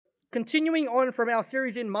Continuing on from our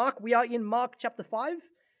series in Mark, we are in Mark chapter 5,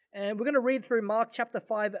 and we're going to read through Mark chapter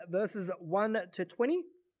 5, verses 1 to 20.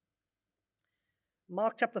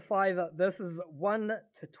 Mark chapter 5, verses 1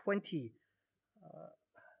 to 20.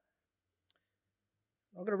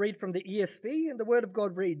 I'm going to read from the ESV, and the Word of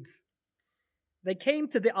God reads, "They came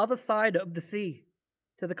to the other side of the sea,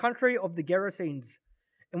 to the country of the Gerasenes.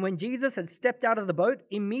 And when Jesus had stepped out of the boat,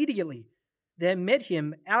 immediately there met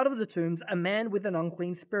him out of the tombs a man with an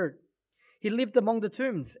unclean spirit. He lived among the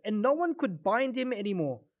tombs, and no one could bind him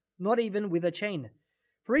anymore, not even with a chain.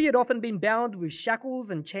 For he had often been bound with shackles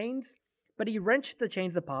and chains, but he wrenched the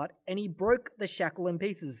chains apart, and he broke the shackle in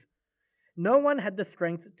pieces. No one had the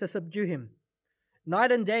strength to subdue him.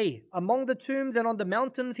 Night and day, among the tombs and on the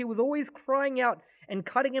mountains, he was always crying out and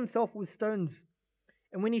cutting himself with stones.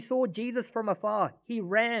 And when he saw Jesus from afar, he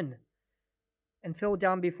ran and fell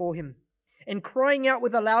down before him. And crying out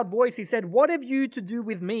with a loud voice, he said, 'What have you to do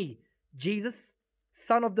with me, Jesus,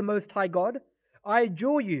 Son of the Most High God? I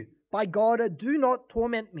adjure you, by God, do not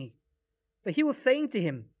torment me.' For he was saying to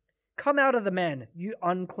him, 'Come out of the man, you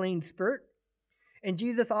unclean spirit.' And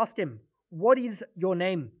Jesus asked him, 'What is your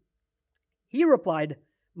name?' He replied,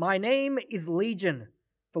 'My name is Legion,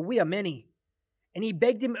 for we are many.' And he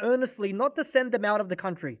begged him earnestly not to send them out of the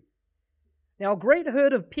country. Now a great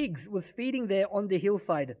herd of pigs was feeding there on the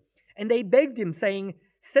hillside, and they begged him, saying,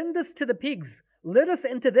 'Send us to the pigs, let us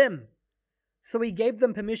enter them.' So he gave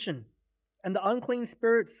them permission, and the unclean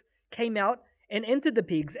spirits came out and entered the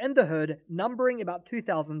pigs, and the herd, numbering about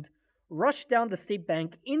 2,000, rushed down the steep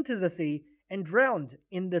bank into the sea and drowned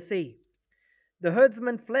in the sea. The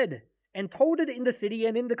herdsmen fled and told it in the city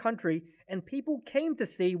and in the country, and people came to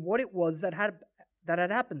see what it was that had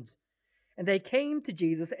happened. And they came to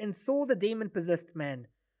Jesus and saw the demon-possessed man,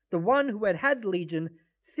 the one who had had legion,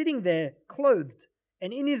 sitting there clothed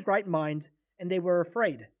and in his right mind, and they were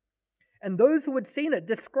afraid. And those who had seen it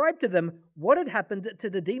described to them what had happened to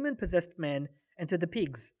the demon-possessed man and to the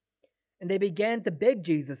pigs. And they began to beg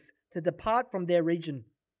Jesus to depart from their region.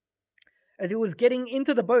 As he was getting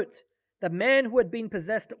into the boat, the man who had been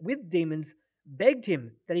possessed with demons begged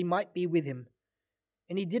him that he might be with him.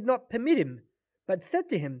 And he did not permit him, but said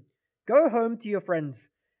to him, 'Go home to your friends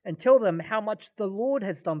and tell them how much the Lord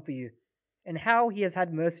has done for you and how he has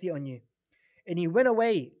had mercy on you.' And he went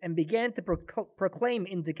away and began to proclaim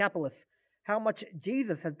in Decapolis how much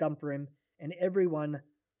Jesus has done for him, and everyone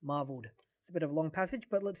marveled." It's a bit of a long passage,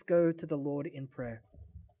 but let's go to the Lord in prayer.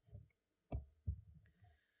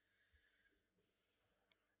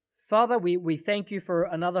 Father, we thank you for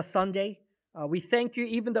another Sunday. We thank you,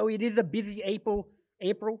 even though it is a busy April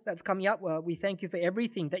that's coming up, we thank you for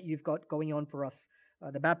everything that you've got going on for us,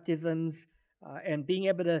 the baptisms, and being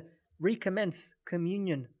able to recommence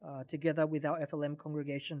communion together with our FLM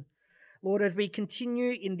congregation. Lord, as we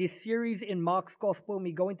continue in this series in Mark's Gospel, and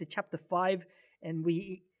we go into chapter 5, and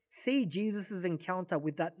we see Jesus' encounter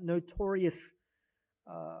with that notorious,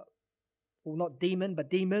 well, not demon, but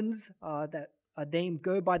demons that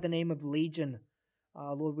go by the name of Legion.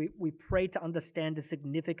 Lord, we pray to understand the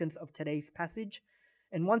significance of today's passage.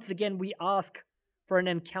 And once again, we ask for an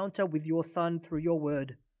encounter with your Son through your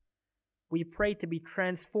word. We pray to be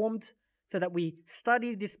transformed so that we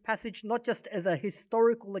study this passage not just as a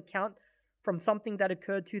historical account from something that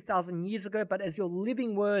occurred 2,000 years ago, but as your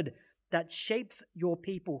living word that shapes your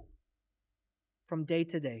people from day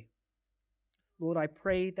to day. Lord, I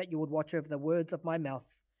pray that you would watch over the words of my mouth,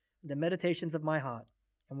 the meditations of my heart.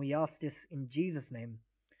 And we ask this in Jesus' name.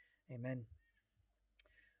 Amen.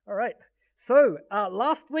 All right. So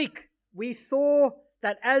last week we saw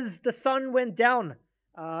that as the sun went down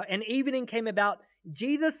and evening came about,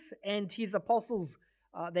 Jesus and his apostles,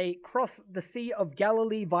 they crossed the Sea of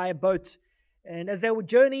Galilee via boat. And as they were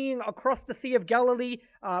journeying across the Sea of Galilee,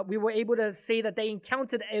 we were able to see that they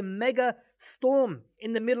encountered a mega storm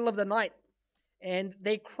in the middle of the night. And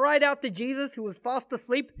they cried out to Jesus, who was fast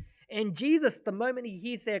asleep. And Jesus, the moment he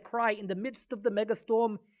hears their cry in the midst of the mega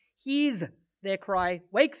storm, hears their cry,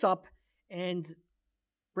 wakes up, and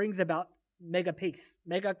brings about mega peace,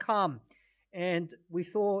 mega calm. And we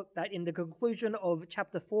saw that in the conclusion of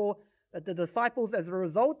chapter 4, that the disciples, as a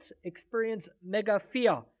result, experience mega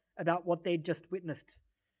fear about what they'd just witnessed.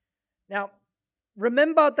 Now,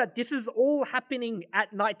 remember that this is all happening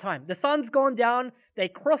at nighttime. The sun's gone down, they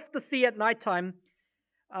cross the sea at nighttime,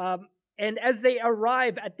 and as they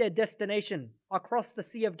arrive at their destination across the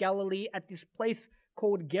Sea of Galilee at this place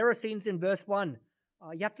called Gerasenes in verse 1,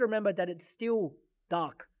 you have to remember that it's still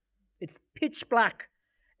dark. It's pitch black.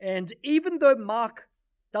 And even though Mark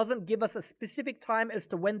doesn't give us a specific time as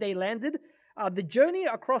to when they landed, the journey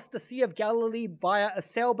across the Sea of Galilee via a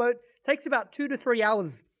sailboat takes about 2 to 3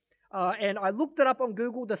 hours. And I looked it up on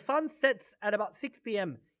Google. The sun sets at about 6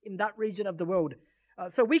 p.m. in that region of the world.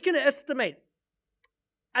 So we can estimate,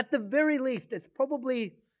 at the very least, it's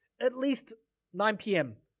probably at least 9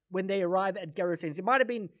 p.m. when they arrive at Gerasenes. It might have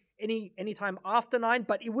been any time after 9,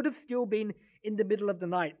 but it would have still been in the middle of the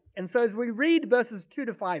night. And so as we read verses 2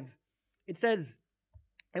 to 5, it says,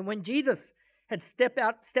 "And when Jesus had stepped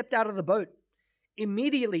out of the boat,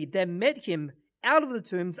 immediately there met him out of the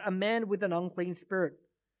tombs a man with an unclean spirit.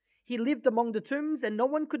 He lived among the tombs, and no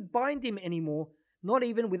one could bind him anymore, not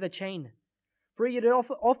even with a chain. For he had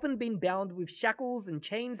often been bound with shackles and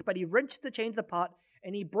chains, but he wrenched the chains apart,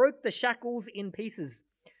 and he broke the shackles in pieces.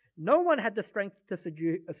 No one had the strength to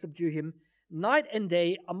subdue him. Night and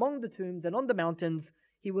day, among the tombs and on the mountains,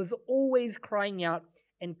 he was always crying out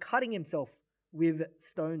and cutting himself with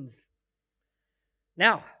stones."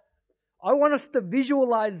 Now, I want us to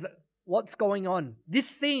visualize what's going on. This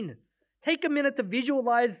scene. Take a minute to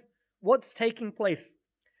visualize what's taking place.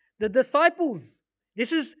 The disciples,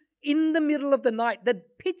 this is in the middle of the night, the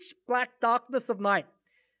pitch black darkness of night.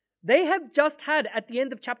 They have just had, at the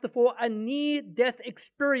end of chapter 4, a near-death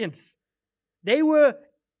experience. They were,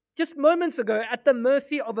 just moments ago, at the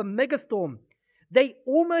mercy of a megastorm. They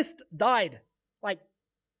almost died.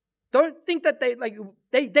 Don't think that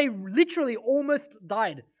they literally almost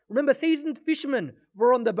died. Remember, seasoned fishermen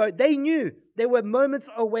were on the boat. They knew they were moments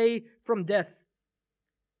away from death.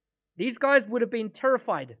 These guys would have been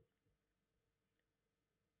terrified.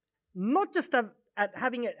 Not just at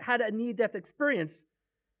having had a near-death experience,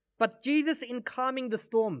 but Jesus in calming the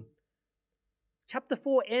storm. Chapter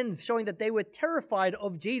 4 ends showing that they were terrified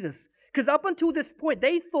of Jesus. Because up until this point,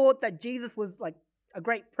 they thought that Jesus was like a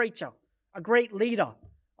great preacher, a great leader.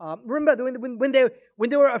 Remember, when they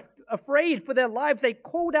were afraid for their lives, they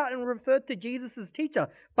called out and referred to Jesus as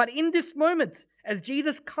teacher. But in this moment, as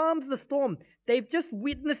Jesus calms the storm, they've just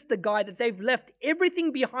witnessed the guy that they've left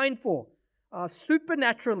everything behind for,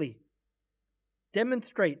 supernaturally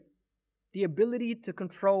demonstrate the ability to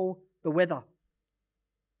control the weather.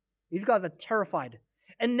 These guys are terrified.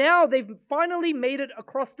 And now they've finally made it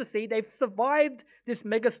across the sea. They've survived this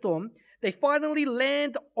megastorm. They finally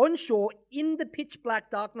land on shore in the pitch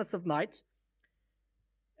black darkness of night.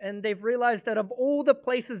 And they've realized that of all the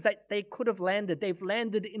places that they could have landed, they've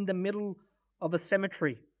landed in the middle of a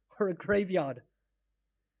cemetery or a graveyard.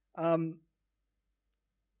 And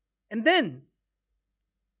then,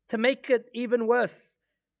 to make it even worse,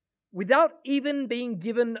 without even being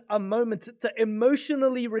given a moment to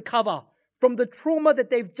emotionally recover from the trauma that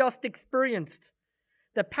they've just experienced,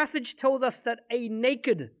 the passage tells us that a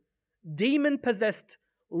naked, demon-possessed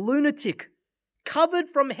lunatic, covered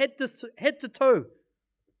from head to toe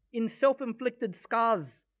in self-inflicted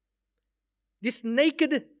scars, this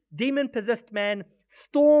naked, demon-possessed man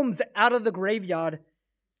storms out of the graveyard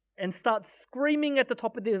and starts screaming at the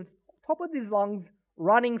top of his lungs,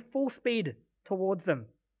 running full speed towards them.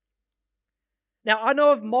 Now, I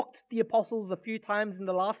know I've mocked the apostles a few times in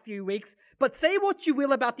the last few weeks, but say what you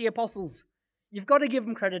will about the apostles, you've got to give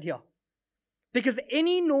them credit here. Because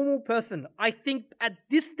any normal person, I think at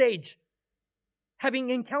this stage, having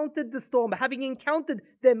encountered the storm, having encountered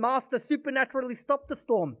their master supernaturally stop the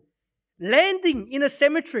storm, landing in a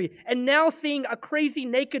cemetery and now seeing a crazy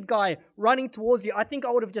naked guy running towards you, I think I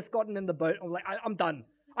would have just gotten in the boat. I'm like, I'm done.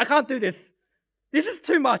 I can't do this. This is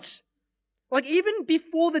too much. Like, even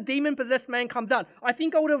before the demon-possessed man comes out, I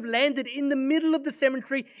think I would have landed in the middle of the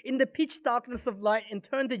cemetery in the pitch darkness of light and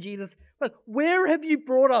turned to Jesus. Like, where have you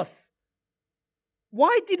brought us?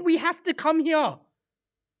 Why did we have to come here?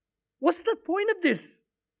 What's the point of this?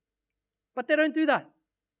 But they don't do that.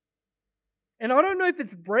 And I don't know if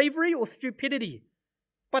it's bravery or stupidity,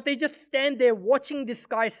 but they just stand there watching this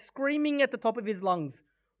guy screaming at the top of his lungs,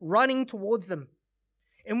 running towards them.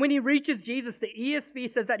 And when he reaches Jesus, the ESV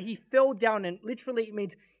says that he fell down, and literally it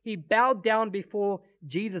means he bowed down before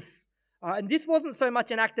Jesus. And this wasn't so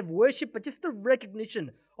much an act of worship, but just a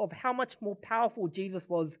recognition of how much more powerful Jesus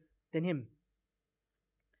was than him.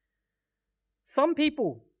 Some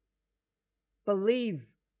people believe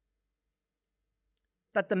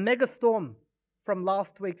that the megastorm from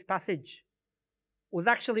last week's passage was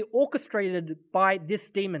actually orchestrated by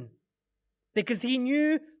this demon, because he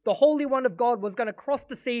knew the Holy One of God was going to cross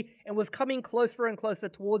the sea and was coming closer and closer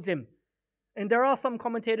towards him. And there are some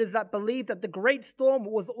commentators that believe that the great storm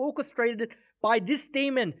was orchestrated by this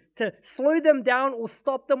demon to slow them down or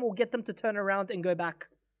stop them or get them to turn around and go back.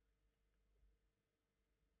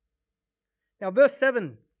 Now, verse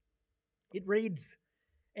 7, it reads,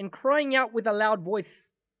 "And crying out with a loud voice,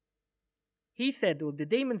 he said," or the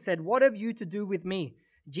demon said, "What have you to do with me,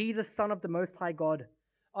 Jesus, Son of the Most High God?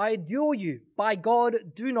 I adjure you, by God,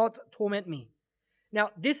 do not torment me.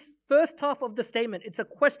 Now, this first half of the statement, it's a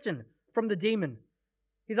question from the demon.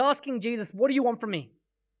 He's asking Jesus, what do you want from me?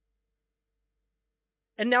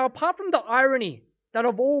 And now, apart from the irony that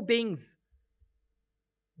of all beings,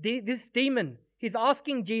 this demon, he's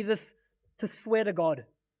asking Jesus to swear to God.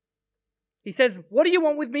 He says, what do you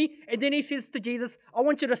want with me? And then he says to Jesus, I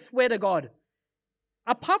want you to swear to God.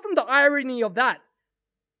 Apart from the irony of that,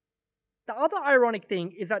 the other ironic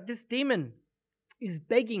thing is that this demon is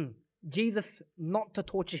begging Jesus not to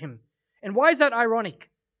torture him. And why is that ironic?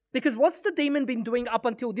 Because what's the demon been doing up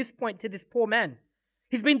until this point to this poor man?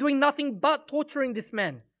 He's been doing nothing but torturing this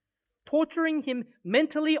man. Torturing him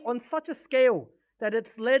mentally on such a scale that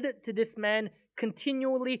it's led to this man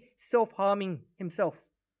continually self-harming himself.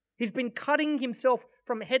 He's been cutting himself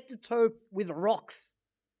from head to toe with rocks.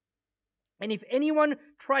 And if anyone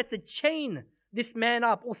tried to chain this man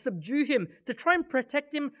up or subdue him to try and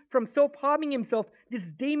protect him from self-harming himself,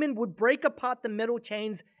 this demon would break apart the metal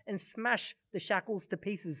chains and smash the shackles to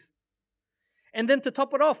pieces. And then to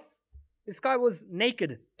top it off, this guy was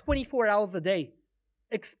naked 24 hours a day,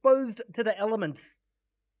 exposed to the elements.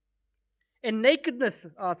 And nakedness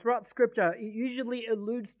throughout Scripture, it usually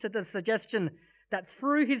alludes to the suggestion that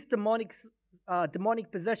through his demonic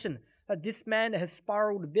possession, that this man has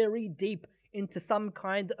spiraled very deep into some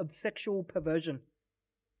kind of sexual perversion.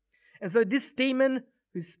 And so this demon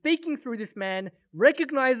who's speaking through this man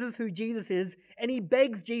recognizes who Jesus is, and he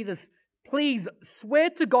begs Jesus, please swear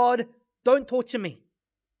to God, don't torture me.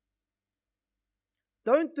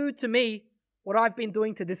 Don't do to me what I've been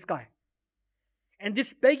doing to this guy. And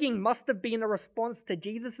this begging must have been a response to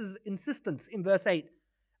Jesus' insistence in verse 8.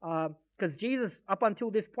 Because Jesus, up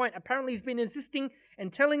until this point, apparently has been insisting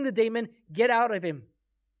and telling the demon, get out of him,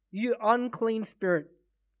 you unclean spirit.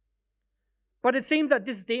 But it seems that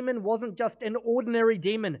this demon wasn't just an ordinary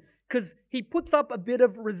demon, because he puts up a bit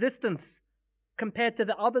of resistance compared to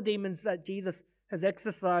the other demons that Jesus has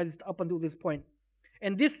exorcised up until this point.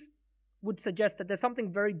 And this would suggest that there's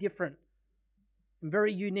something very different and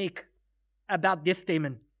very unique about this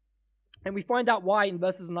demon. And we find out why in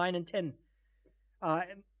verses 9 and 10.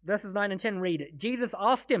 Verses 9 and 10 read, Jesus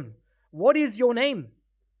asked him, what is your name?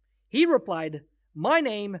 He replied, my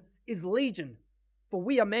name is Legion, for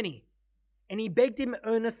we are many. And he begged him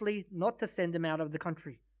earnestly not to send him out of the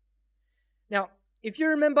country. Now, if you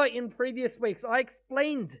remember in previous weeks, I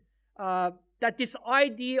explained that this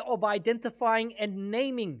idea of identifying and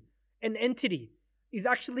naming an entity is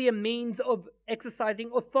actually a means of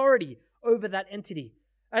exercising authority over that entity.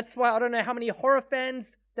 That's why I don't know how many horror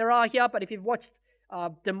fans there are here, but if you've watched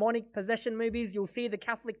demonic possession movies, you'll see the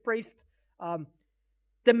Catholic priest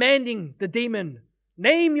demanding the demon,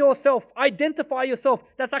 name yourself, identify yourself.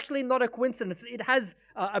 That's actually not a coincidence. It has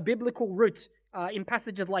a biblical root in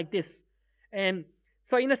passages like this. And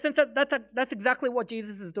so in a sense, that's exactly what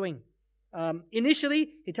Jesus is doing.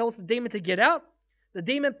 Initially, he tells the demon to get out. The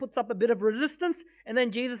demon puts up a bit of resistance, and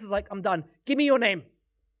then Jesus is like, I'm done. Give me your name.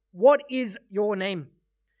 What is your name?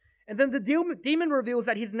 And then the demon reveals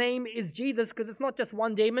that his name is Jesus, because it's not just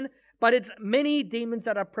one demon, but it's many demons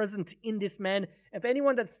that are present in this man. If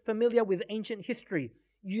anyone that's familiar with ancient history,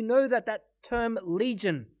 you know that term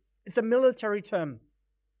legion, it's a military term.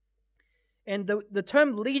 And the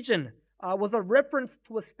term legion was a reference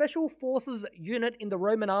to a special forces unit in the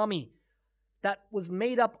Roman army that was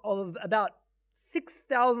made up of about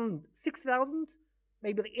 6,000,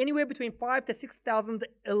 maybe anywhere between 5,000 to 6,000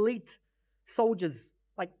 elite soldiers,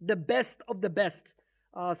 like the best of the best.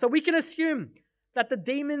 So we can assume that the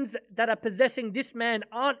demons that are possessing this man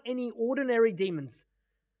aren't any ordinary demons.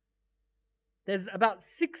 There's about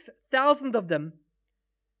 6,000 of them,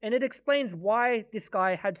 and it explains why this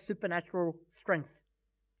guy had supernatural strength.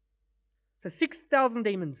 So 6,000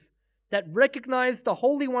 demons that recognize the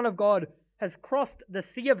Holy One of God has crossed the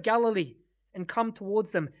Sea of Galilee and come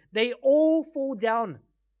towards them. They all fall down,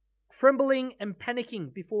 trembling and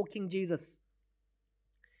panicking before King Jesus.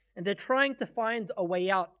 And they're trying to find a way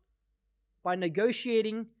out by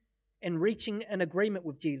negotiating and reaching an agreement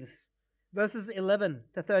with Jesus. Verses 11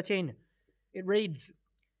 to 13, it reads,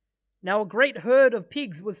 Now a great herd of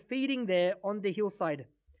pigs was feeding there on the hillside,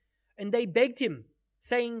 and they begged him,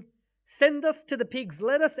 saying, Send us to the pigs,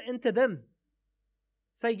 let us enter them.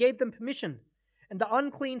 So he gave them permission, and the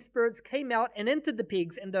unclean spirits came out and entered the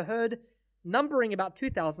pigs, and the herd, numbering about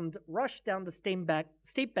 2,000, rushed down the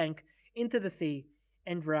steep bank into the sea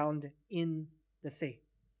and drowned in the sea.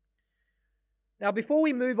 Now, before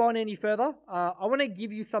we move on any further, I want to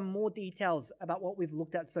give you some more details about what we've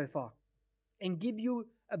looked at so far and give you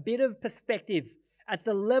a bit of perspective at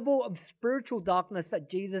the level of spiritual darkness that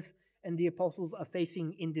Jesus and the apostles are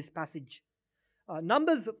facing in this passage.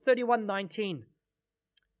 Numbers 31:19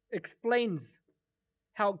 explains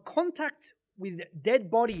how contact with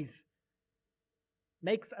dead bodies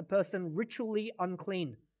makes a person ritually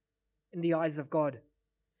unclean in the eyes of God.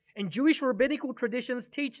 And Jewish rabbinical traditions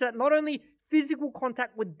teach that not only physical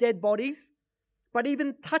contact with dead bodies, but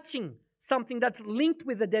even touching something that's linked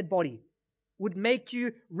with a dead body would make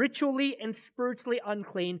you ritually and spiritually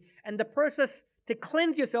unclean. And the process to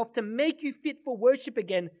cleanse yourself, to make you fit for worship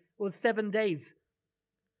again, was 7 days.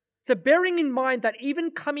 So bearing in mind that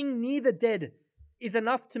even coming near the dead is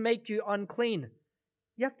enough to make you unclean,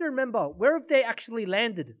 you have to remember, where have they actually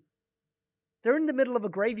landed? They're in the middle of a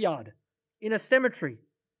graveyard, in a cemetery.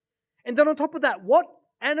 And then on top of that, what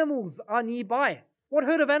animals are nearby? What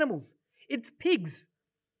herd of animals? It's pigs.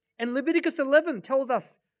 And Leviticus 11 tells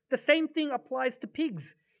us the same thing applies to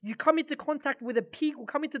pigs. You come into contact with a pig or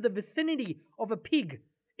come into the vicinity of a pig,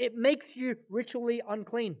 it makes you ritually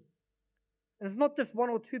unclean. And it's not just 1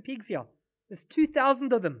 or 2 pigs here. There's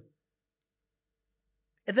 2,000 of them.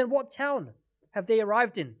 And then what town have they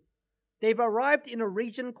arrived in? They've arrived in a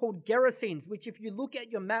region called Gerasenes, which if you look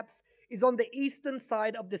at your maps, is on the eastern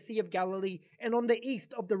side of the Sea of Galilee and on the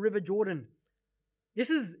east of the River Jordan. This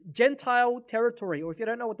is Gentile territory, or if you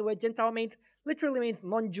don't know what the word Gentile means, literally means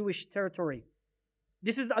non-Jewish territory.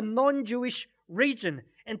 This is a non-Jewish region.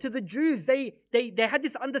 And to the Jews, they had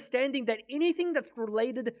this understanding that anything that's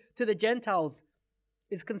related to the Gentiles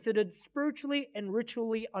is considered spiritually and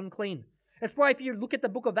ritually unclean. That's why if you look at the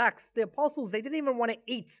book of Acts, the apostles, they didn't even want to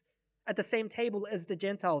eat at the same table as the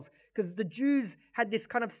Gentiles, because the Jews had this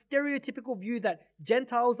kind of stereotypical view that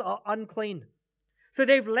Gentiles are unclean. So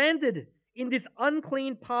they've landed in this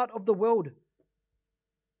unclean part of the world.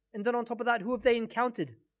 And then on top of that, who have they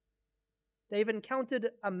encountered? They've encountered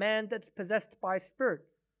a man that's possessed by a spirit.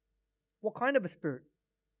 What kind of a spirit?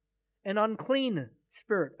 An unclean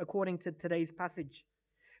spirit, according to today's passage.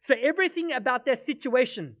 So everything about their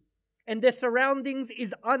situation and their surroundings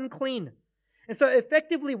is unclean. And so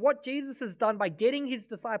effectively what Jesus has done by getting his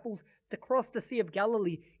disciples to cross the Sea of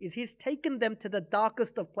Galilee is he's taken them to the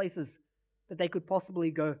darkest of places that they could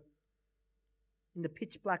possibly go. In the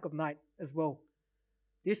pitch black of night as well.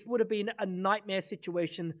 This would have been a nightmare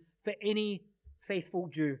situation for any faithful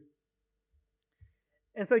Jew.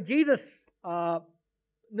 And so Jesus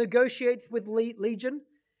negotiates with Legion,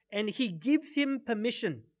 and he gives him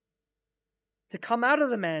permission to come out of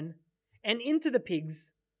the man and into the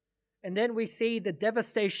pigs. And then we see the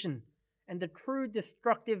devastation and the true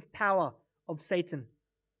destructive power of Satan.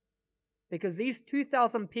 Because these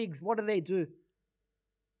 2,000 pigs, what do?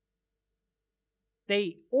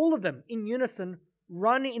 They, all of them in unison,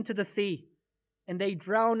 run into the sea and they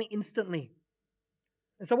drown instantly.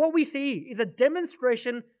 And so what we see is a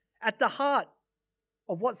demonstration at the heart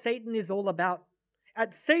of what Satan is all about.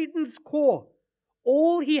 At Satan's core,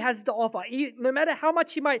 all he has to offer, no matter how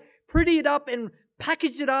much he might pretty it up and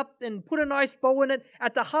package it up and put a nice bow in it,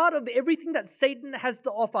 at the heart of everything that Satan has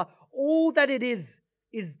to offer, all that it is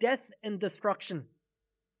death and destruction.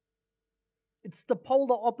 It's the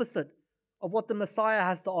polar opposite of what the Messiah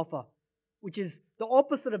has to offer, which is the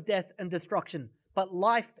opposite of death and destruction, but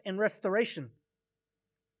life and restoration.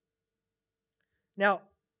 Now,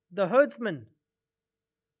 the herdsmen,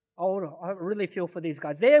 I really feel for these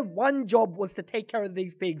guys. Their one job was to take care of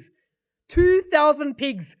these pigs. 2,000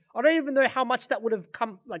 pigs. I don't even know how much that would have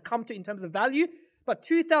come to in terms of value, but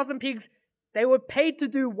 2,000 pigs, they were paid to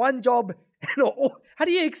do one job. How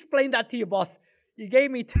do you explain that to your boss? You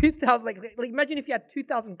gave me 2,000, like imagine if you had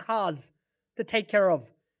 2,000 cars to take care of,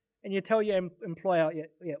 and you tell your employer,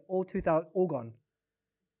 yeah, all 2,000, all gone.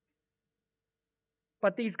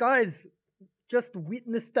 But these guys just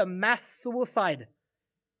witnessed a mass suicide.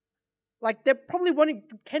 Like they're probably wondering,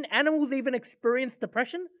 can animals even experience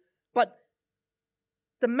depression? But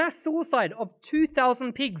the mass suicide of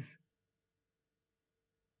 2,000 pigs.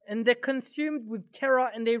 And they're consumed with terror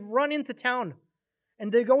and they run into town.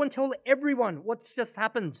 And they go and tell everyone what's just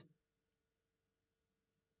happened.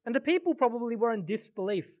 And the people probably were in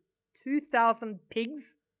disbelief. 2,000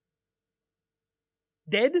 pigs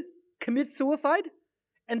dead, commit suicide,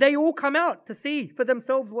 and they all come out to see for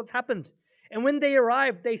themselves what's happened. And when they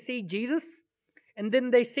arrive, they see Jesus, and then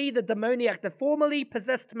they see the demoniac, the formerly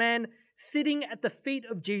possessed man, sitting at the feet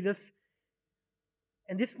of Jesus.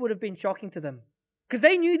 And this would have been shocking to them, because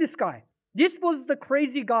they knew this guy. This was the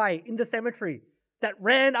crazy guy in the cemetery that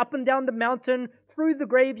ran up and down the mountain, through the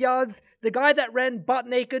graveyards, the guy that ran butt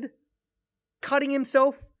naked, cutting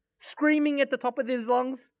himself, screaming at the top of his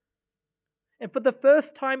lungs. And for the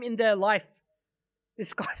first time in their life,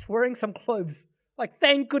 this guy's wearing some clothes. Like,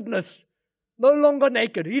 thank goodness. no longer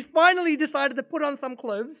naked. He's finally decided to put on some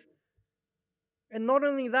clothes. And not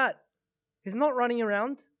only that, he's not running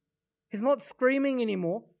around. He's not screaming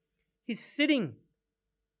anymore. He's sitting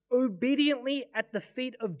obediently at the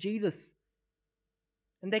feet of Jesus.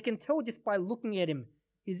 And they can tell just by looking at him,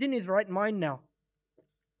 he's in his right mind now.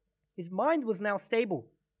 His mind was now stable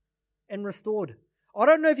and restored. I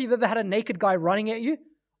don't know if you've ever had a naked guy running at you.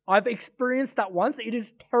 I've experienced that once. It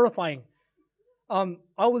is terrifying.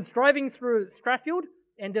 I was driving through Strathfield,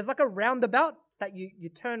 and there's like a roundabout that you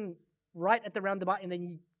turn right at the roundabout and then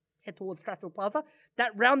you head towards Strathfield Plaza.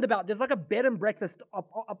 That roundabout, there's like a bed and breakfast up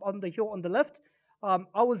on the hill on the left.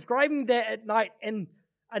 I was driving there at night and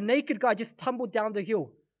a naked guy just tumbled down the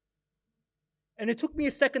hill. And it took me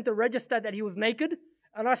a second to register that he was naked.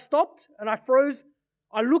 And I stopped and I froze.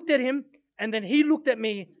 I looked at him and then he looked at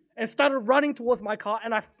me and started running towards my car,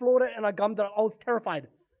 and I floored it and I gummed it. I was terrified.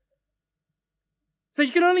 So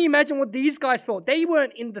you can only imagine what these guys thought. They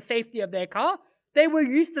weren't in the safety of their car. They were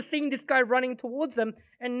used to seeing this guy running towards them,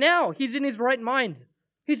 and now he's in his right mind.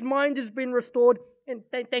 His mind has been restored, and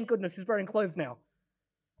thank goodness he's wearing clothes now.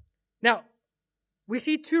 Now, we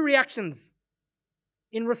see two reactions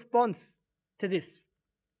in response to this.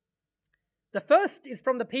 The first is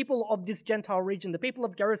from the people of this Gentile region, the people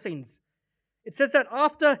of Gerasenes. It says that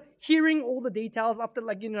after hearing all the details, after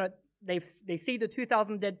they see the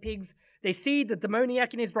 2,000 dead pigs, they see the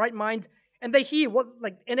demoniac in his right mind, and they hear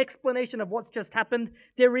an explanation of what's just happened.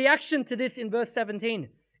 Their reaction to this in verse 17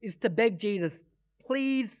 is to beg Jesus,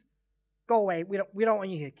 please go away. We don't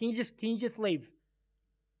want you here. Can you just leave?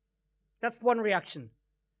 That's one reaction.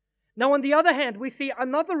 Now, on the other hand, we see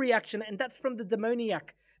another reaction, and that's from the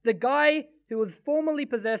demoniac, the guy who was formerly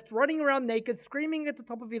possessed, running around naked, screaming at the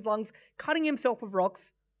top of his lungs, cutting himself with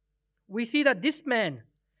rocks. We see that this man,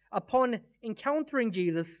 upon encountering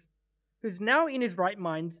Jesus, who's now in his right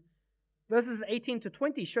mind, verses 18 to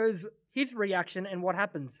 20 shows his reaction and what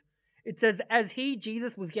happens. It says, as he,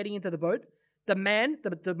 Jesus, was getting into the boat, the man, the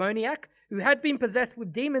demoniac, who had been possessed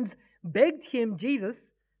with demons, begged him,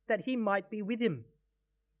 Jesus, that he might be with him.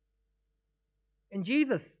 And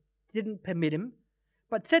Jesus didn't permit him,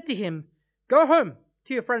 but said to him, go home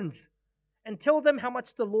to your friends and tell them how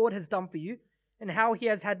much the Lord has done for you and how he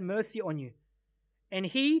has had mercy on you. And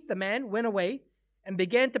he, the man, went away and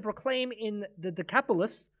began to proclaim in the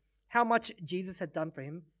Decapolis how much Jesus had done for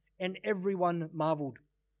him, and everyone marveled.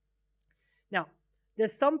 Now,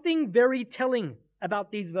 there's something very telling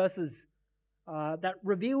about these verses that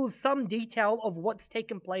reveals some detail of what's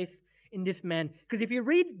taken place in this man. Because if you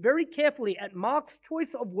read very carefully at Mark's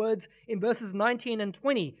choice of words in verses 19 and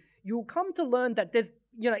 20, you'll come to learn that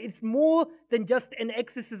it's more than just an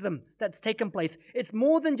exorcism that's taken place. It's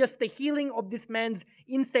more than just the healing of this man's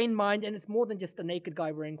insane mind, and it's more than just a naked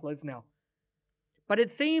guy wearing clothes now. But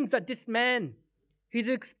it seems that this man, he's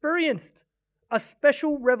experienced a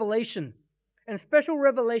special revelation. And special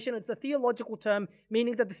revelation, it's a theological term,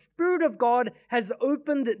 meaning that the Spirit of God has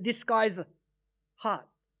opened this guy's heart.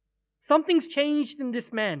 Something's changed in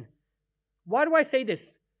this man. Why do I say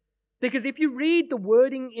this? Because if you read the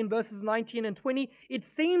wording in verses 19 and 20, it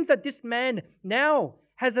seems that this man now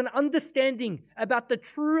has an understanding about the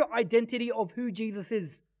true identity of who Jesus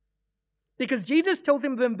is. Because Jesus tells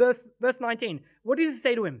him in verse 19, what does he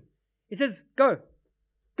say to him? He says, go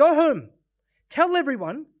home, tell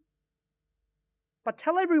everyone, but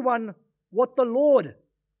tell everyone what the Lord,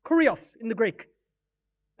 kurios in the Greek,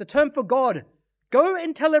 the term for God, go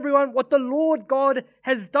and tell everyone what the Lord God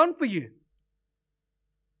has done for you.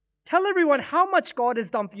 Tell everyone how much God has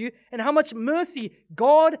done for you and how much mercy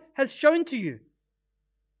God has shown to you.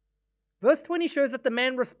 Verse 20 shows that the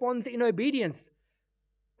man responds in obedience,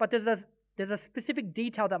 but there's a specific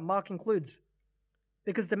detail that Mark includes,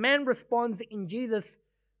 because the man responds in Jesus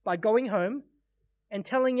by going home and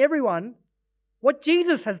telling everyone what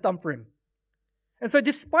Jesus has done for him. And so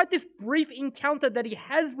despite this brief encounter that he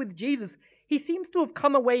has with Jesus, he seems to have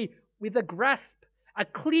come away with a grasp, a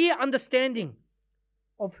clear understanding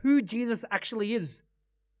of who Jesus actually is.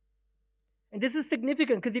 And this is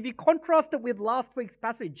significant because if you contrast it with last week's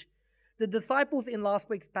passage, the disciples in last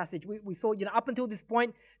week's passage, we saw, up until this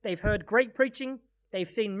point, they've heard great preaching, they've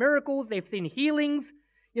seen miracles, they've seen healings,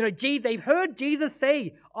 they've heard Jesus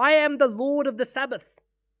say, I am the Lord of the Sabbath.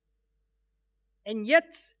 And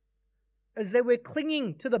yet, as they were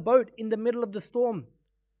clinging to the boat in the middle of the storm,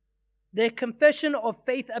 their confession of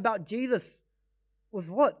faith about Jesus was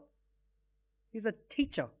what? He's a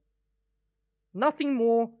teacher. Nothing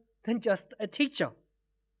more than just a teacher.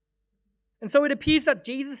 And so it appears that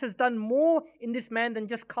Jesus has done more in this man than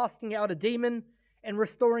just casting out a demon and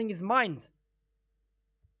restoring his mind.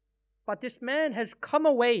 But this man has come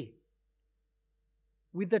away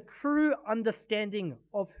with a true understanding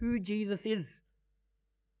of who Jesus is,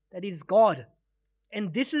 that is God.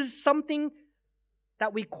 And this is something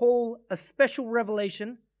that we call a special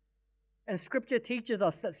revelation. And Scripture teaches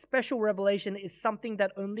us that special revelation is something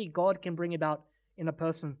that only God can bring about in a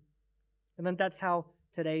person. And then that's how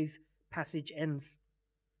today's passage ends.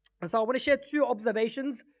 And so I want to share two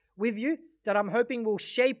observations with you that I'm hoping will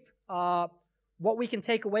shape what we can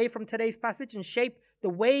take away from today's passage and shape the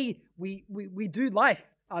way we do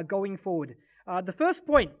life going forward. The first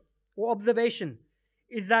point or observation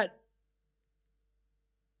is that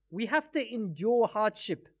we have to endure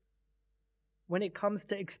hardship when it comes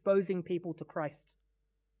to exposing people to Christ.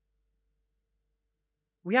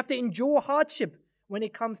 We have to endure hardship when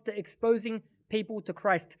it comes to exposing people to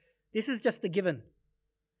Christ. This is just a given.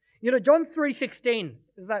 You know, John 3:16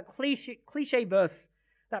 is that cliche verse,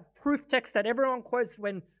 that proof text that everyone quotes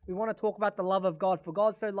when we want to talk about the love of God. For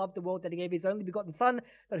God so loved the world that he gave his only begotten Son,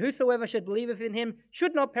 that whosoever should believeth in him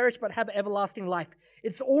should not perish but have everlasting life.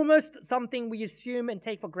 It's almost something we assume and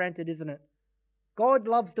take for granted, isn't it? God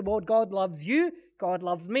loves the world, God loves you, God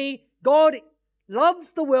loves me, God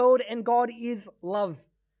loves the world, and God is love.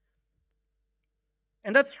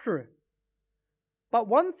 And that's true. But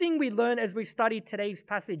one thing we learn as we study today's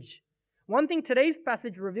passage, one thing today's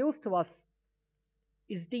passage reveals to us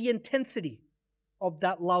is the intensity of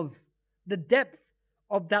that love, the depth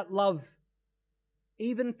of that love,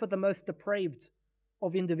 even for the most depraved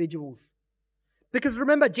of individuals. Because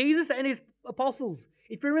remember, Jesus and his apostles,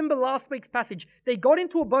 if you remember last week's passage, they got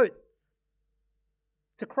into a boat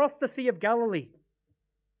to cross the Sea of Galilee.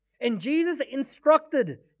 And Jesus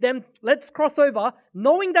instructed them, let's cross over,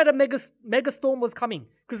 knowing that a mega storm was coming.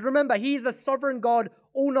 Because remember, he is a sovereign God,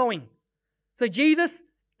 all-knowing. So Jesus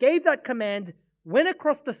gave that command, went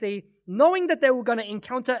across the sea, knowing that they were going to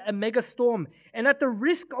encounter a mega storm. And at the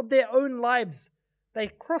risk of their own lives,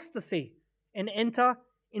 they crossed the sea and enter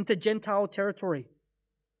into Gentile territory.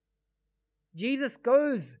 Jesus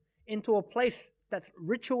goes into a place that's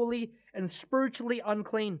ritually and spiritually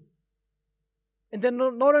unclean. And then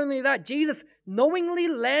not only that, Jesus knowingly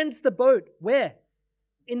lands the boat, where?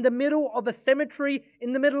 In the middle of a cemetery,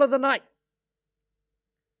 in the middle of the night.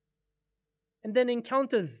 And then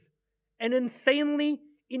encounters an insanely,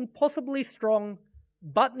 impossibly strong,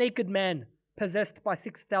 butt-naked man possessed by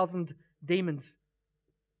 6,000 demons.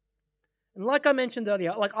 And like I mentioned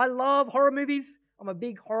earlier, I love horror movies. I'm a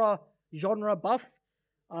big horror genre buff.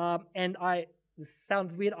 And this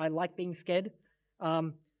sounds weird, I like being scared.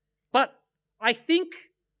 But I think,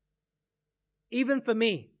 even for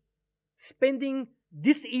me, spending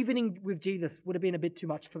this evening with Jesus would have been a bit too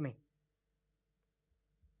much for me.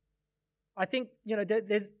 I think,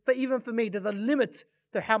 even for me, there's a limit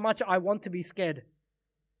to how much I want to be scared.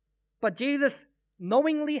 But Jesus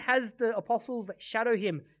knowingly has the apostles shadow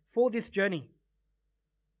him for this journey.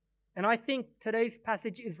 And I think today's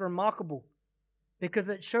passage is remarkable because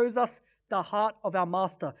it shows us the heart of our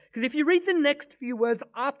master. Because if you read the next few words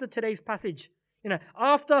after today's passage,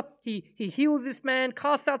 after he heals this man,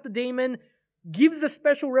 casts out the demon, gives a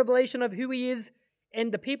special revelation of who he is,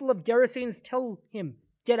 and the people of Gerasenes tell him,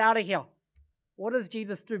 get out of here. What does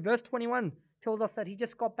Jesus do? Verse 21 tells us that he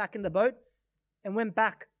just got back in the boat and went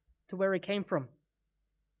back to where he came from.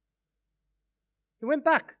 He went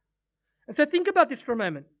back. And so think about this for a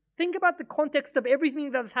moment. Think about the context of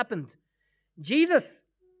everything that has happened. Jesus,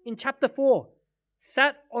 in chapter 4,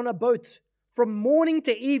 sat on a boat from morning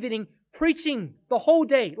to evening, preaching the whole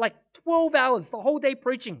day, 12 hours, the whole day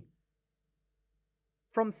preaching.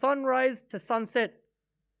 From sunrise to sunset.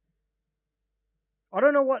 I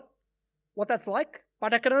don't know what that's like,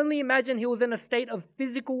 but I can only imagine he was in a state of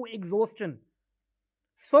physical exhaustion.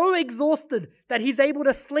 So exhausted that he's able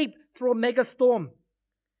to sleep through a mega storm.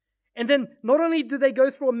 And then not only do they go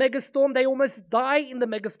through a mega storm, they almost die in the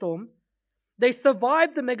mega storm. They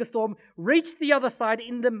survive the mega storm, reach the other side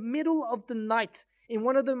in the middle of the night, in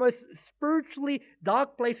one of the most spiritually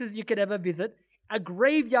dark places you could ever visit, a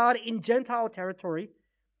graveyard in Gentile territory,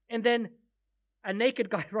 and then a naked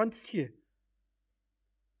guy runs to you,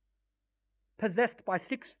 possessed by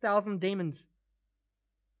 6,000 demons.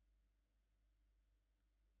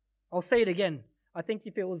 I'll say it again. I think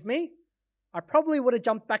if it was me, I probably would have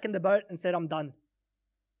jumped back in the boat and said, I'm done.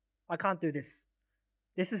 I can't do this.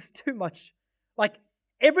 This is too much.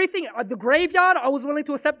 Everything, the graveyard, I was willing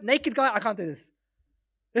to accept. Naked guy, I can't do this.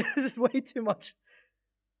 This is way too much.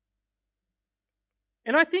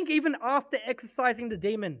 And I think even after exorcising the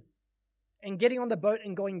demon and getting on the boat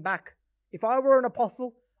and going back, if I were an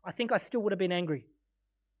apostle, I think I still would have been angry.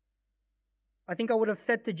 I think I would have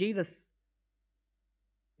said to Jesus,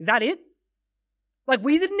 is that it?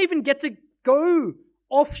 We didn't even get to go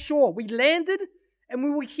offshore. We landed and we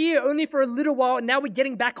were here only for a little while, and now we're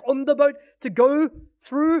getting back on the boat to go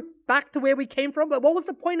through back to where we came from. But what was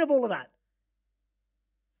the point of all of that?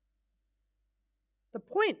 The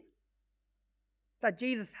point that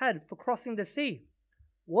Jesus had for crossing the sea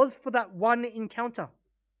was for that one encounter.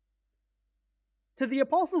 To the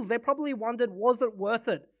apostles, they probably wondered, was it worth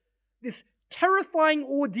it? This terrifying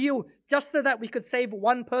ordeal just so that we could save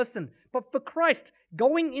one person. But for Christ,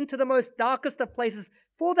 going into the most darkest of places,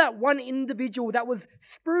 for that one individual that was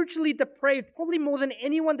spiritually depraved, probably more than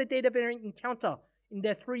anyone that they'd ever encounter in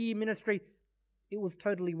their 3-year ministry, it was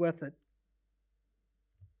totally worth it.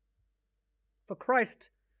 For Christ,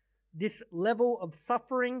 this level of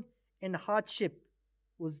suffering and hardship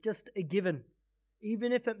was just a given,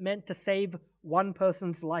 even if it meant to save one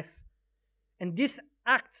person's life. And this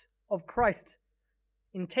act of Christ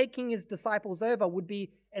in taking his disciples over would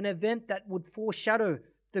be an event that would foreshadow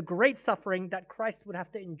the great suffering that Christ would have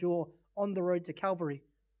to endure on the road to Calvary.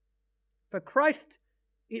 For Christ,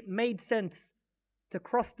 it made sense to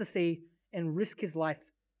cross the sea and risk his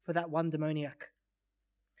life for that one demoniac.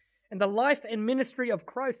 And the life and ministry of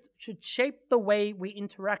Christ should shape the way we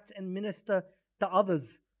interact and minister to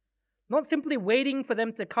others. Not simply waiting for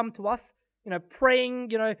them to come to us, praying,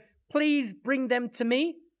 please bring them to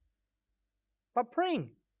me. But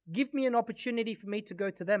praying, give me an opportunity for me to go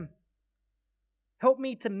to them. Help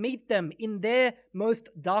me to meet them in their most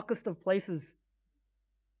darkest of places.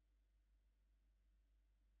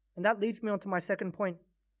 And that leads me on to my second point.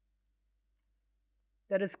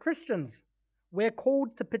 That as Christians, we're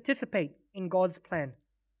called to participate in God's plan,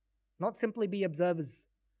 not simply be observers.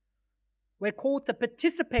 We're called to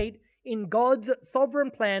participate in God's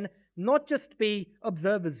sovereign plan, not just be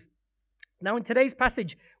observers. Now, in today's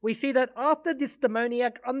passage, we see that after this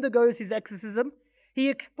demoniac undergoes his exorcism, he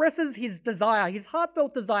expresses his desire, his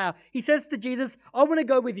heartfelt desire. He says to Jesus, I want to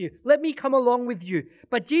go with you. Let me come along with you.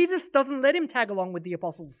 But Jesus doesn't let him tag along with the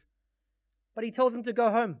apostles. But he tells him to go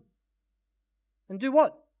home. And do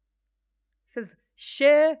what? He says,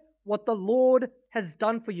 share what the Lord has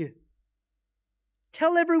done for you.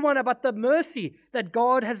 Tell everyone about the mercy that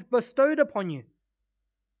God has bestowed upon you.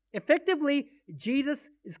 Effectively, Jesus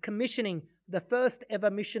is commissioning the first ever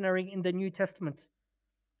missionary in the New Testament.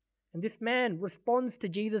 And this man responds to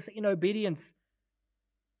Jesus in obedience.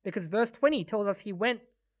 Because verse 20 tells us he went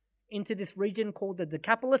into this region called the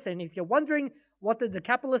Decapolis. And if you're wondering what the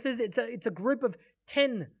Decapolis is, it's a group of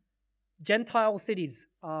 10 Gentile cities.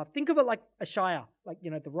 Think of it like a shire, like,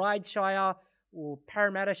 the Ryde Shire or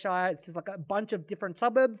Parramatta Shire. It's just like a bunch of different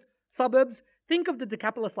suburbs. Think of the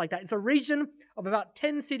Decapolis like that. It's a region of about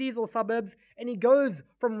 10 cities or suburbs, and he goes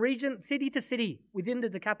from city to city within the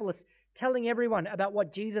Decapolis, telling everyone about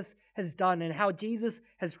what Jesus has done and how Jesus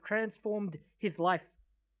has transformed his life.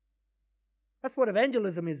 That's what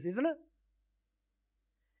evangelism is, isn't it?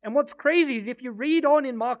 And what's crazy is if you read on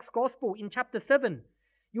in Mark's Gospel in chapter 7,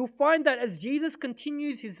 you'll find that as Jesus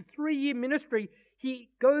continues his 3-year ministry, he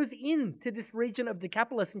goes into this region of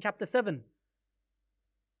Decapolis in chapter 7.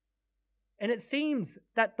 And it seems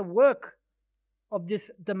that the work of this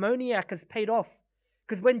demoniac has paid off.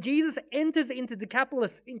 Because when Jesus enters into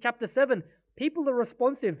Decapolis in chapter 7, people are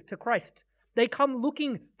responsive to Christ. They come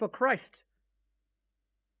looking for Christ.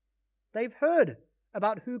 They've heard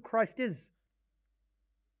about who Christ is.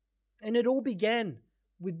 And it all began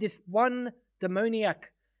with this one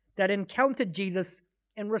demoniac that encountered Jesus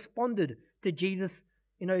and responded to Jesus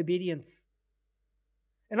in obedience.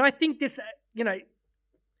 And I think this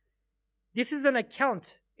is an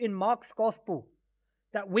account in Mark's Gospel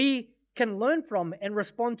that we can learn from and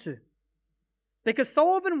respond to. Because so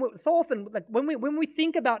often, like when we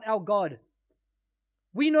think about our God,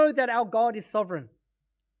 we know that our God is sovereign.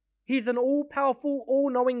 He's an all-powerful,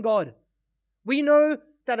 all-knowing God. We know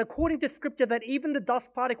that according to Scripture, that even the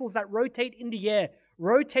dust particles that rotate in the air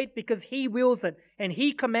rotate because He wills it and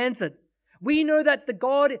He commands it. We know that the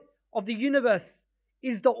God of the universe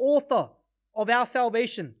is the author of our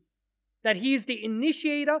salvation. That He is the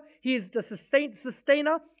initiator, He is the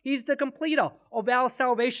sustainer, He is the completer of our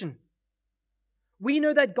salvation. We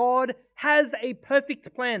know that God has a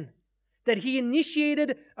perfect plan, that He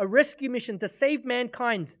initiated a rescue mission to save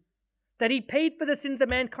mankind, that He paid for the sins of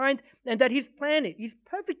mankind, and that His plan, His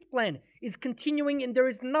perfect plan, is continuing, and there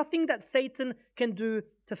is nothing that Satan can do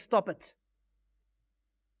to stop it.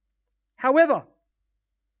 However,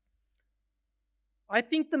 I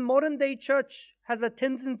think the modern day church has a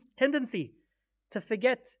tendency to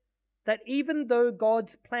forget that even though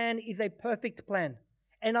God's plan is a perfect plan,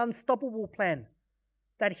 an unstoppable plan,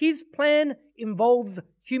 that His plan involves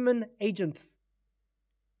human agents.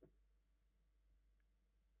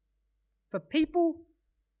 For people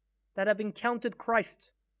that have encountered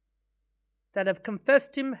Christ, that have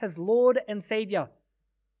confessed Him as Lord and Savior,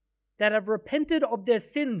 that have repented of their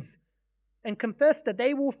sins and confessed that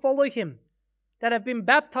they will follow Him, that have been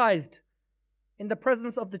baptized in the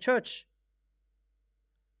presence of the church.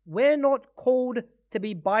 We're not called to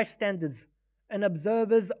be bystanders and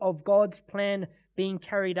observers of God's plan being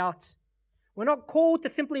carried out. We're not called to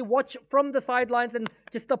simply watch from the sidelines and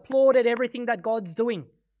just applaud at everything that God's doing.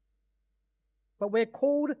 But we're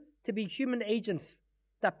called to be human agents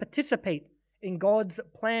that participate in God's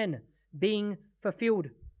plan being fulfilled.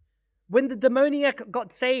 When the demoniac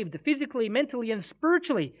got saved physically, mentally, and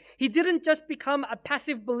spiritually, he didn't just become a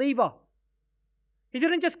passive believer. He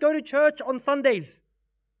didn't just go to church on Sundays,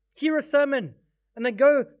 hear a sermon, and then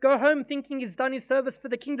go home thinking he's done his service for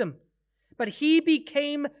the kingdom. But he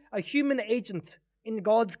became a human agent in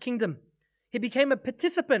God's kingdom. He became a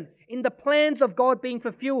participant in the plans of God being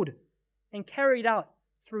fulfilled and carried out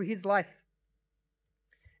through his life.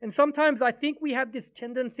 And sometimes I think we have this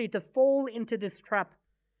tendency to fall into this trap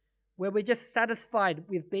where we're just satisfied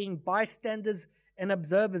with being bystanders and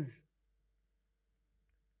observers.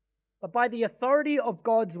 But by the authority of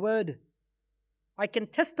God's word, I can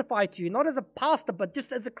testify to you, not as a pastor, but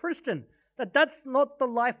just as a Christian, that that's not the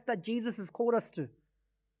life that Jesus has called us to.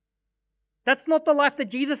 That's not the life that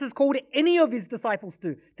Jesus has called any of his disciples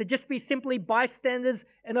to just be simply bystanders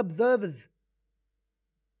and observers.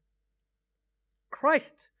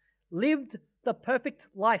 Christ lived the perfect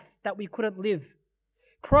life that we couldn't live.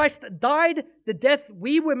 Christ died the death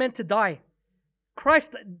we were meant to die.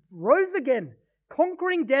 Christ rose again,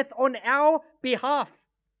 conquering death on our behalf.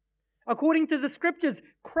 According to the scriptures,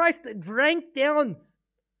 Christ drank down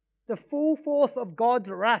the full force of God's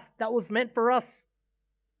wrath that was meant for us.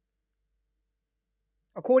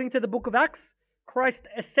 According to the book of Acts, Christ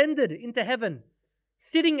ascended into heaven,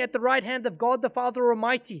 sitting at the right hand of God the Father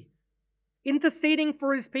Almighty, interceding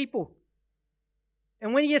for his people.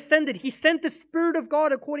 And when he ascended, he sent the Spirit of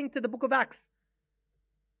God, according to the book of Acts,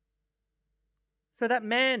 so that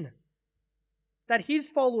his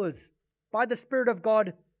followers, by the Spirit of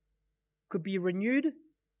God, could be renewed,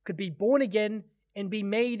 could be born again, and be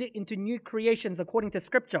made into new creations according to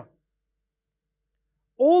Scripture.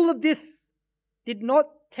 All of this did not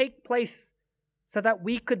take place so that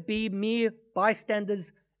we could be mere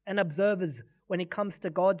bystanders and observers when it comes to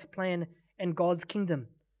God's plan and God's kingdom.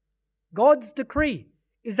 God's decree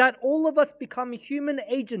is that all of us become human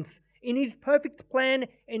agents in his perfect plan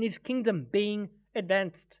and his kingdom being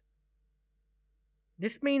advanced.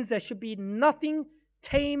 This means there should be nothing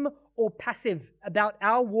tame or passive about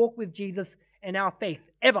our walk with Jesus and our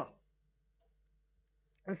faith, ever.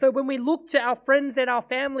 And so when we look to our friends and our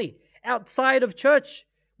family outside of church,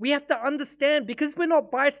 we have to understand, because we're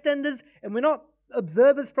not bystanders and we're not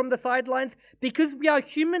observers from the sidelines, because we are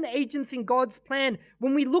human agents in God's plan,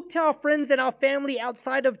 when we look to our friends and our family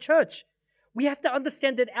outside of church, we have to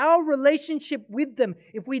understand that our relationship with them,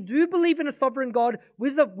 if we do believe in a sovereign God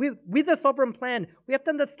with a sovereign plan, we have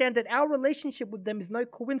to understand that our relationship with them is no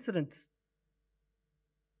coincidence.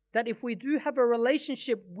 That if we do have a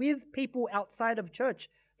relationship with people outside of church,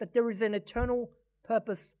 that there is an eternal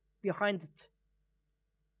purpose behind it.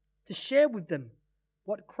 To share with them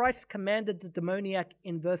what Christ commanded the demoniac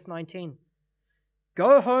in verse 19.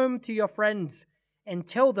 Go home to your friends and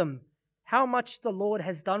tell them how much the Lord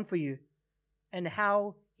has done for you and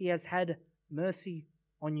how he has had mercy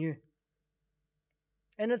on you.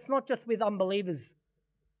 And it's not just with unbelievers.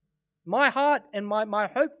 My heart and my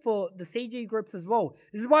hope for the CG groups as well.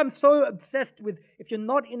 This is why I'm so obsessed with, if you're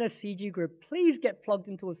not in a CG group, please get plugged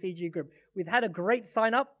into a CG group. We've had a great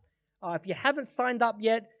sign up. If you haven't signed up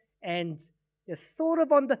yet and you're sort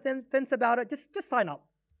of on the fence about it, just sign up.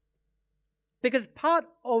 Because part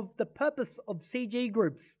of the purpose of CG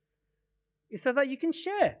groups is so that you can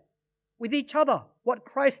share with each other what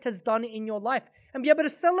Christ has done in your life and be able to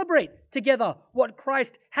celebrate together what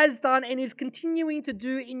Christ has done and is continuing to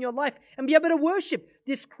do in your life and be able to worship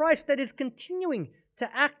this Christ that is continuing to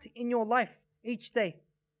act in your life each day.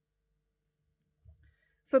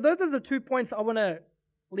 So those are the 2 points I want to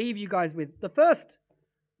leave you guys with. The first,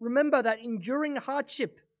 remember that enduring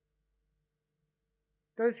hardship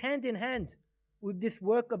goes hand in hand with this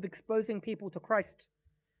work of exposing people to Christ.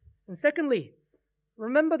 And secondly,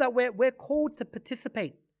 remember that we're called to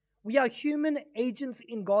participate. We are human agents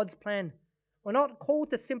in God's plan. We're not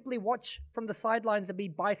called to simply watch from the sidelines and be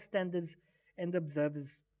bystanders and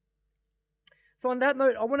observers. So on that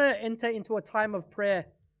note, I want to enter into a time of prayer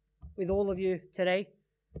with all of you today.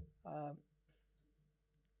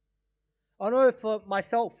 I know for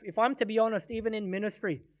myself, if I'm to be honest, even in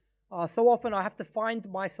ministry, so often I have to find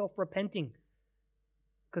myself repenting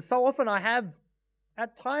Because so often I have,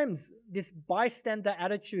 at times, this bystander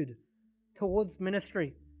attitude towards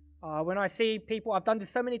ministry. When I see people, I've done this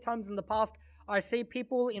so many times in the past, I see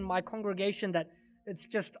people in my congregation that it's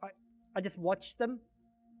just, I just watch them,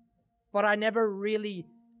 but I never really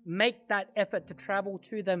make that effort to travel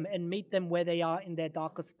to them and meet them where they are in their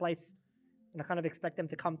darkest place. And I kind of expect them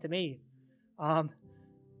to come to me. But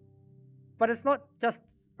it's not just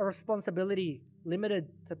a responsibility limited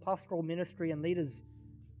to pastoral ministry and leaders,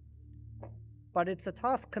 but it's a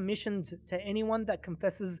task commissioned to anyone that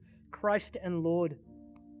confesses Christ and Lord,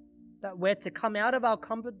 that we're to come out of our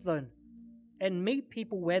comfort zone and meet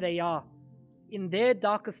people where they are in their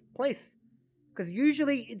darkest place. Because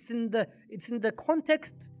usually it's in the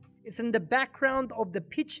context, it's in the background of the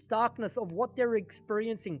pitch darkness of what they're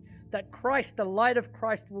experiencing, that Christ, the light of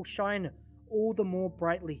Christ, will shine all the more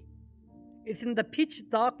brightly. It's in the pitch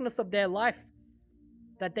darkness of their life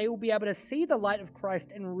that they will be able to see the light of Christ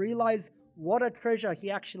and realize what a treasure He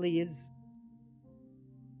actually is.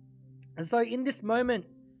 And so in this moment,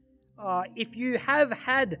 if you have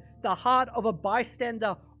had the heart of a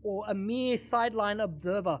bystander or a mere sideline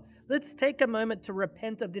observer, let's take a moment to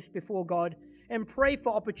repent of this before God and pray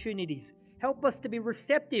for opportunities. Help us to be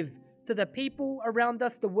receptive to the people around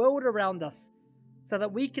us, the world around us, so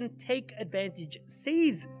that we can take advantage,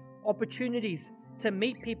 seize opportunities to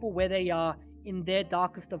meet people where they are in their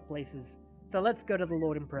darkest of places. So let's go to the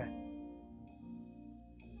Lord in prayer.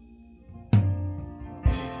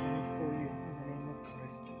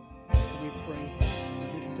 We pray for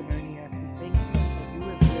this Demoniac. We thank you for what you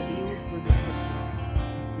have revealed through the scriptures.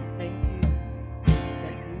 We thank you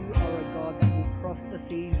that you are a God that will cross the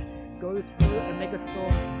seas, go through a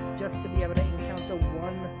megastorm just to be able to encounter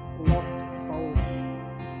one lost soul.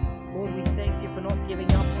 Lord, we thank you for not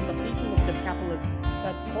giving up on the people of Decapolis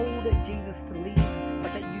that told Jesus to leave,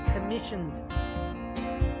 but that you commissioned.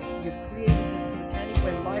 You've created this mechanic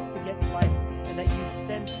where life begets life, and that you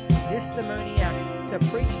sent this Demoniac to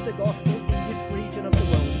preach the gospel in this region of the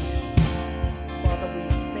world. Father, we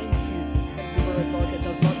thank you that you are a God that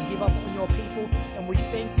does not give up on your people, and we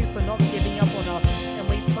thank you for not giving up on us. And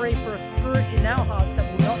we pray for a spirit in our hearts that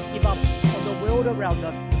will not give up on the world around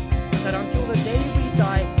us, that until the day we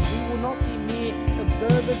die, we will not be mere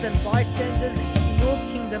observers and bystanders in your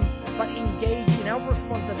kingdom, but engage in our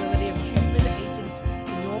responsibility of human agents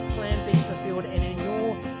in your plan being fulfilled and in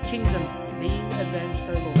your kingdom being advanced,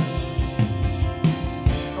 O Lord.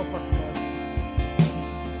 Help us, God.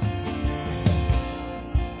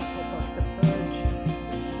 Help us to purge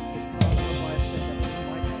this heart of bystander that we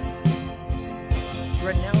might have.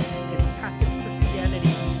 Renounce this passive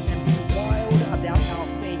Christianity and be wild about our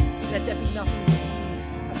faith. Let there be nothing mean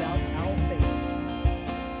about our faith.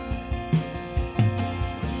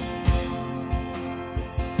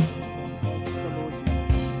 The Lord Jesus.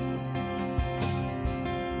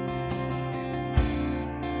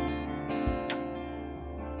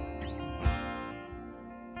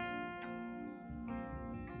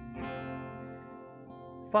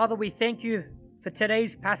 Father, we thank you for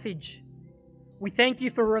today's passage. We thank you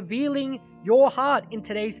for revealing your heart in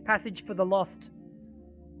today's passage for the lost.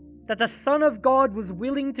 That the Son of God was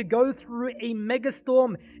willing to go through a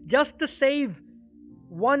megastorm just to save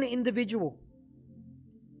one individual.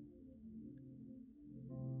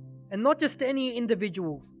 And not just any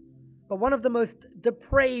individual, but one of the most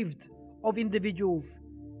depraved of individuals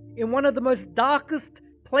in one of the most darkest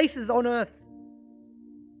places on earth.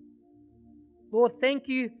 Lord, thank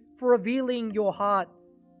you for revealing your heart,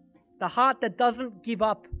 the heart that doesn't give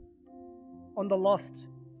up on the lost.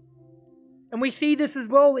 And we see this as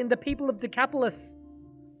well in the people of Decapolis,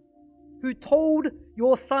 who told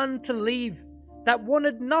your son to leave, that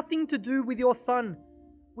wanted nothing to do with your son.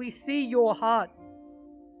 We see your heart,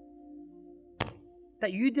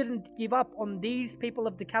 that you didn't give up on these people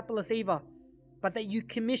of Decapolis either, but that you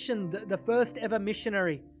commissioned the first ever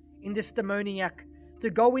missionary in this Demoniac to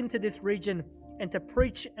go into this region and to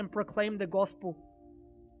preach and proclaim the gospel.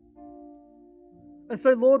 And so,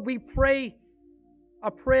 Lord, we pray a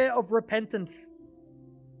prayer of repentance,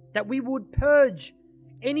 that we would purge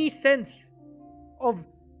any sense of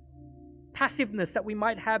passiveness that we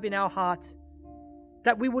might have in our heart,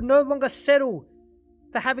 that we would no longer settle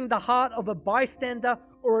for having the heart of a bystander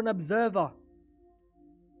or an observer,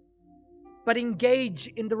 but engage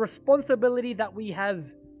in the responsibility that we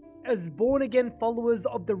have as born-again followers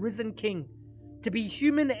of the risen King, to be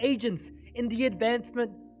human agents in the advancement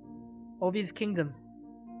of His kingdom.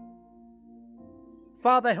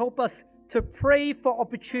 Father, help us to pray for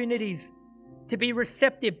opportunities, to be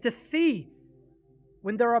receptive, to see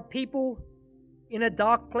when there are people in a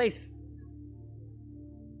dark place.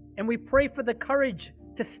 And we pray for the courage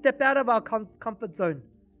to step out of our comfort zone,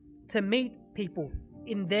 to meet people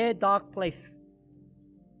in their dark place.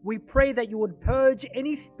 We pray that you would purge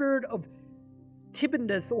any spirit of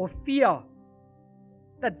timidness or fear,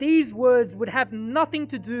 that these words would have nothing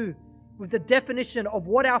to do with the definition of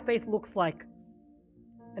what our faith looks like,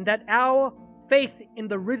 and that our faith in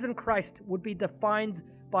the risen Christ would be defined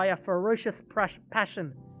by a ferocious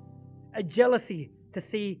passion, a jealousy to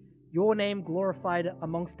see your name glorified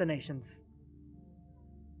amongst the nations.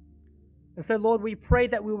 And so, Lord, we pray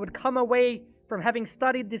that we would come away from having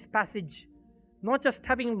studied this passage, not just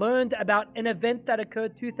having learned about an event that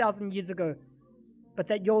occurred 2,000 years ago, but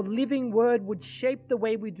that your living word would shape the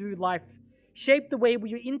way we do life, shape the way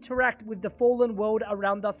we interact with the fallen world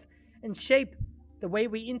around us, and shape the way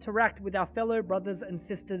we interact with our fellow brothers and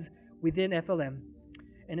sisters within FLM.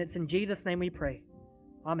 And it's in Jesus' name we pray.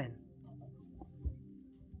 Amen.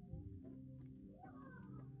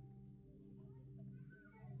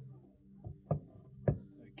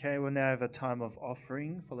 Okay, we'll now have a time of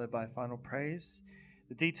offering, followed by final praise.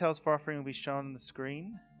 The details for offering will be shown on the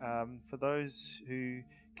screen. For those who, in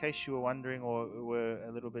case you were wondering or were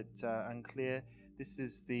a little bit unclear, this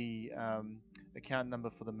is the account number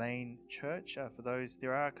for the main church. For those,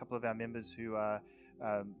 there are a couple of our members who are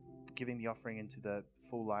giving the offering into the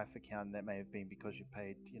full life account. That may have been because you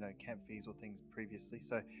paid, camp fees or things previously.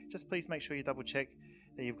 So just please make sure you double check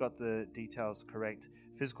that you've got the details correct.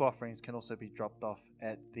 Physical offerings can also be dropped off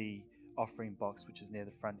at the offering box, which is near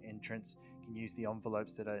the front entrance. You can use the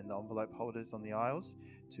envelopes that are in the envelope holders on the aisles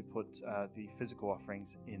to put the physical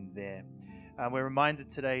offerings in there. We're reminded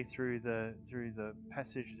today through the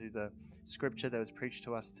passage, through the scripture that was preached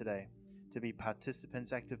to us today, to be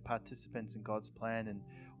participants, active participants in God's plan. And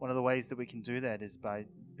one of the ways that we can do that is by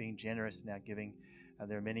being generous in our giving.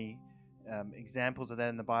 There are many examples of that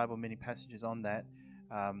in the Bible, many passages on that.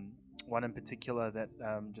 One in particular that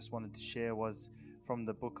just wanted to share was from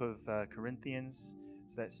the book of Corinthians.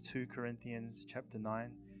 So that's 2 Corinthians chapter 9.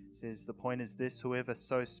 It says, the point is this: whoever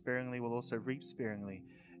sows sparingly will also reap sparingly,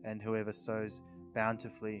 and whoever sows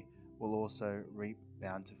bountifully will also reap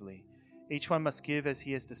bountifully. Each one must give as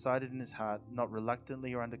he has decided in his heart, not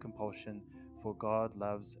reluctantly or under compulsion, for God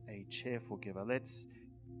loves a cheerful giver. Let's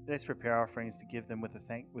prepare our offerings to give them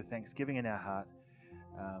with thanksgiving in our heart,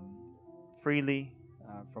 freely,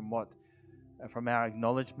 from our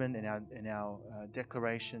acknowledgement and our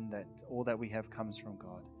declaration that all that we have comes from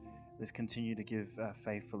God. Let's continue to give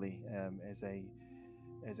faithfully as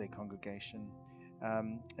a congregation.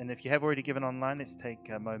 And if you have already given online, let's take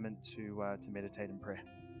a moment to meditate in prayer.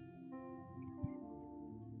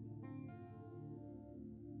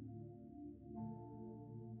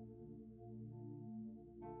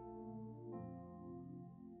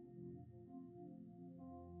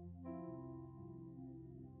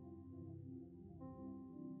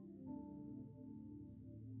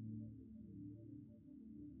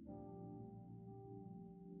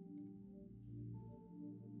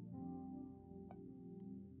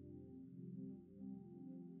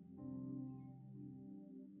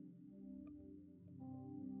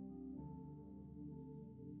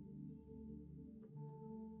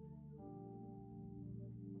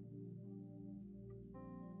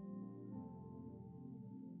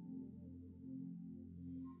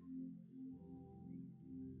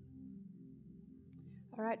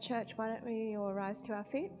 All right, church, why don't we all rise to our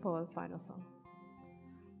feet for the final song?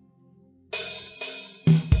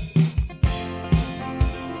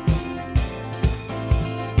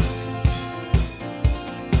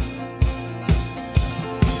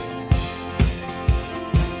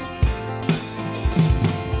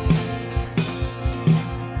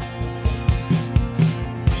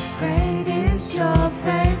 Great is your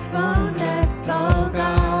faithfulness, O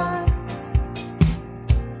God.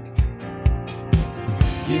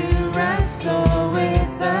 You wrestle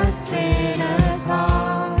with the sinner.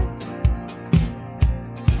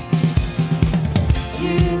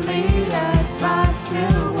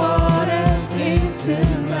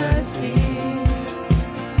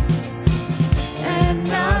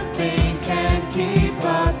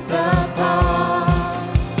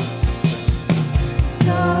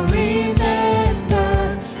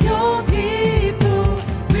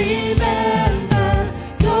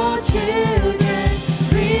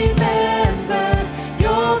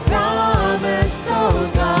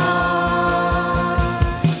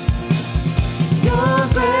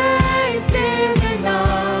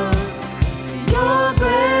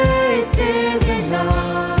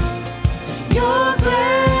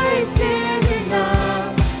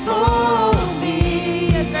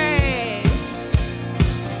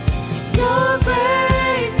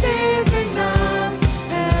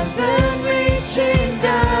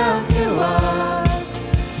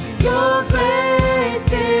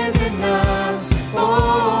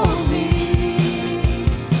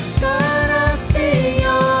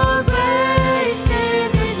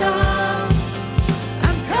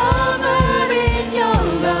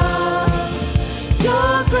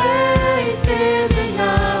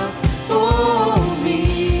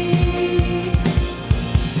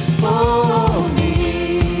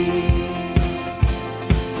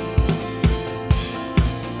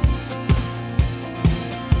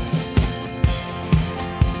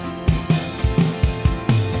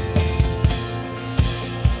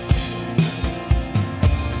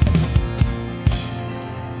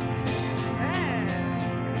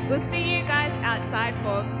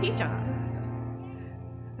 teacher.